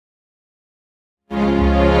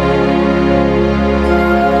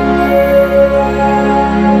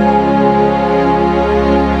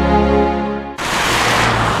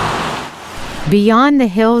Beyond the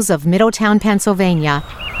hills of Middletown, Pennsylvania,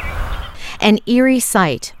 an eerie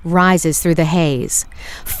sight rises through the haze.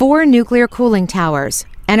 4 nuclear cooling towers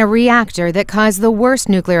and a reactor that caused the worst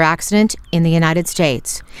nuclear accident in the United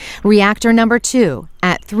States. Reactor number 2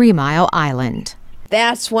 at 3 Mile Island.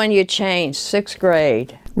 That's when you change, 6th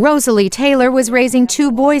grade. Rosalie Taylor was raising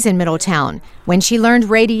 2 boys in Middletown when she learned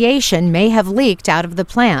radiation may have leaked out of the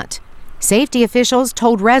plant. Safety officials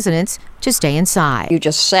told residents to stay inside. You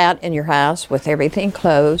just sat in your house with everything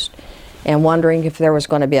closed and wondering if there was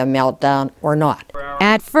going to be a meltdown or not.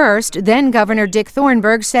 At first, then Governor Dick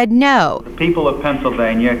Thornburgh said no. The people of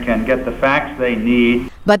Pennsylvania can get the facts they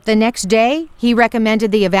need. But the next day, he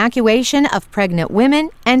recommended the evacuation of pregnant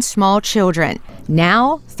women and small children.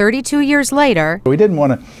 Now, 32 years later, we didn't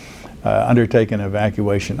want to undertake an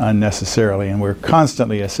evacuation unnecessarily, and we're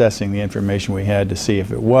constantly assessing the information we had to see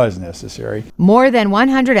if it was necessary. More than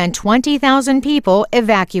 120,000 people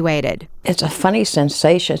evacuated. It's a funny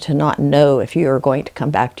sensation to not know if you are going to come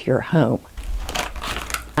back to your home.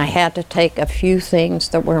 I had to take a few things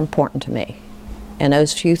that were important to me, and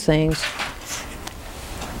those few things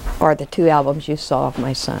are the 2 albums you saw of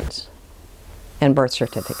my sons and birth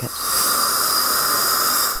certificates.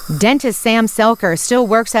 Dentist Sam Selcher still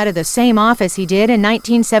works out of the same office he did in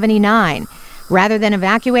 1979. Rather than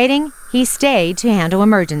evacuating, he stayed to handle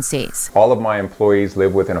emergencies. All of my employees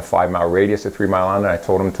live within a 5-mile radius of 3 Mile Island, and I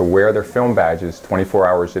told them to wear their film badges 24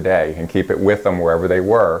 hours a day and keep it with them wherever they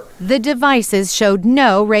were. The devices showed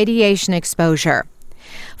no radiation exposure.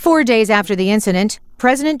 4 days after the incident,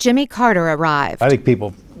 President Jimmy Carter arrived. I think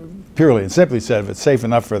people purely and simply said if it's safe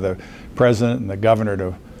enough for the president and the governor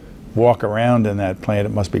to walk around in that plant,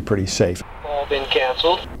 it must be pretty safe. All been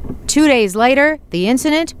canceled. 2 days later, the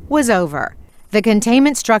incident was over. The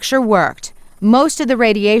containment structure worked. Most of the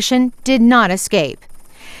radiation did not escape.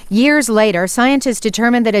 Years later, scientists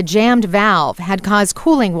determined that a jammed valve had caused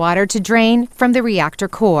cooling water to drain from the reactor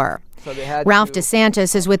core. So Ralph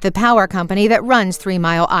Desantis is with the power company that runs 3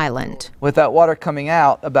 Mile Island. With that water coming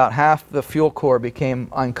out, about half the fuel core became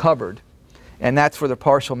uncovered, and that's where the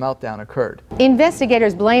partial meltdown occurred.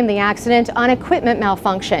 Investigators blame the accident on equipment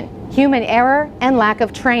malfunction, human error, and lack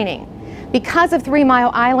of training. Because of 3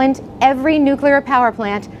 Mile Island, every nuclear power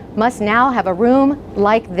plant must now have a room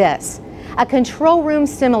like this, a control room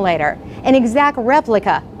simulator, an exact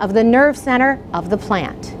replica of the nerve center of the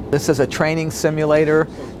plant. This is a training simulator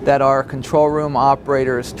that our control room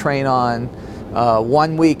operators train on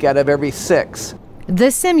 1 week out of every 6. The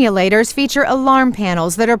simulators feature alarm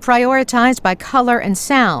panels that are prioritized by color and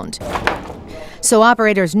sound, so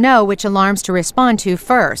operators know which alarms to respond to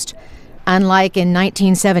first. Unlike in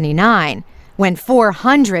 1979, when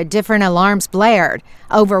 400 different alarms blared,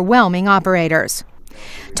 overwhelming operators.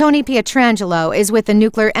 Tony Pietrangelo is with the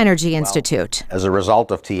Nuclear Energy Institute. As a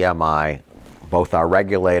result of TMI, both our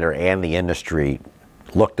regulator and the industry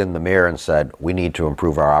looked in the mirror and said, we need to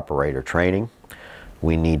improve our operator training.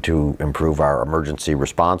 We need to improve our emergency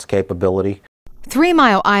response capability. 3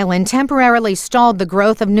 Mile Island temporarily stalled the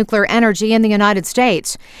growth of nuclear energy in the United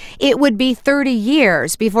States. It would be 30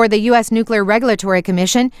 years before the U.S. Nuclear Regulatory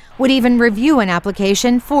Commission would even review an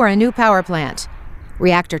application for a new power plant.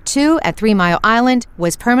 Reactor 2 at 3 Mile Island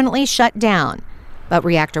was permanently shut down, but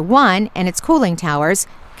Reactor 1 and its cooling towers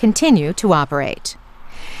continue to operate.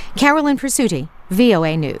 Carolyn Presutti,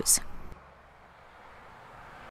 VOA News.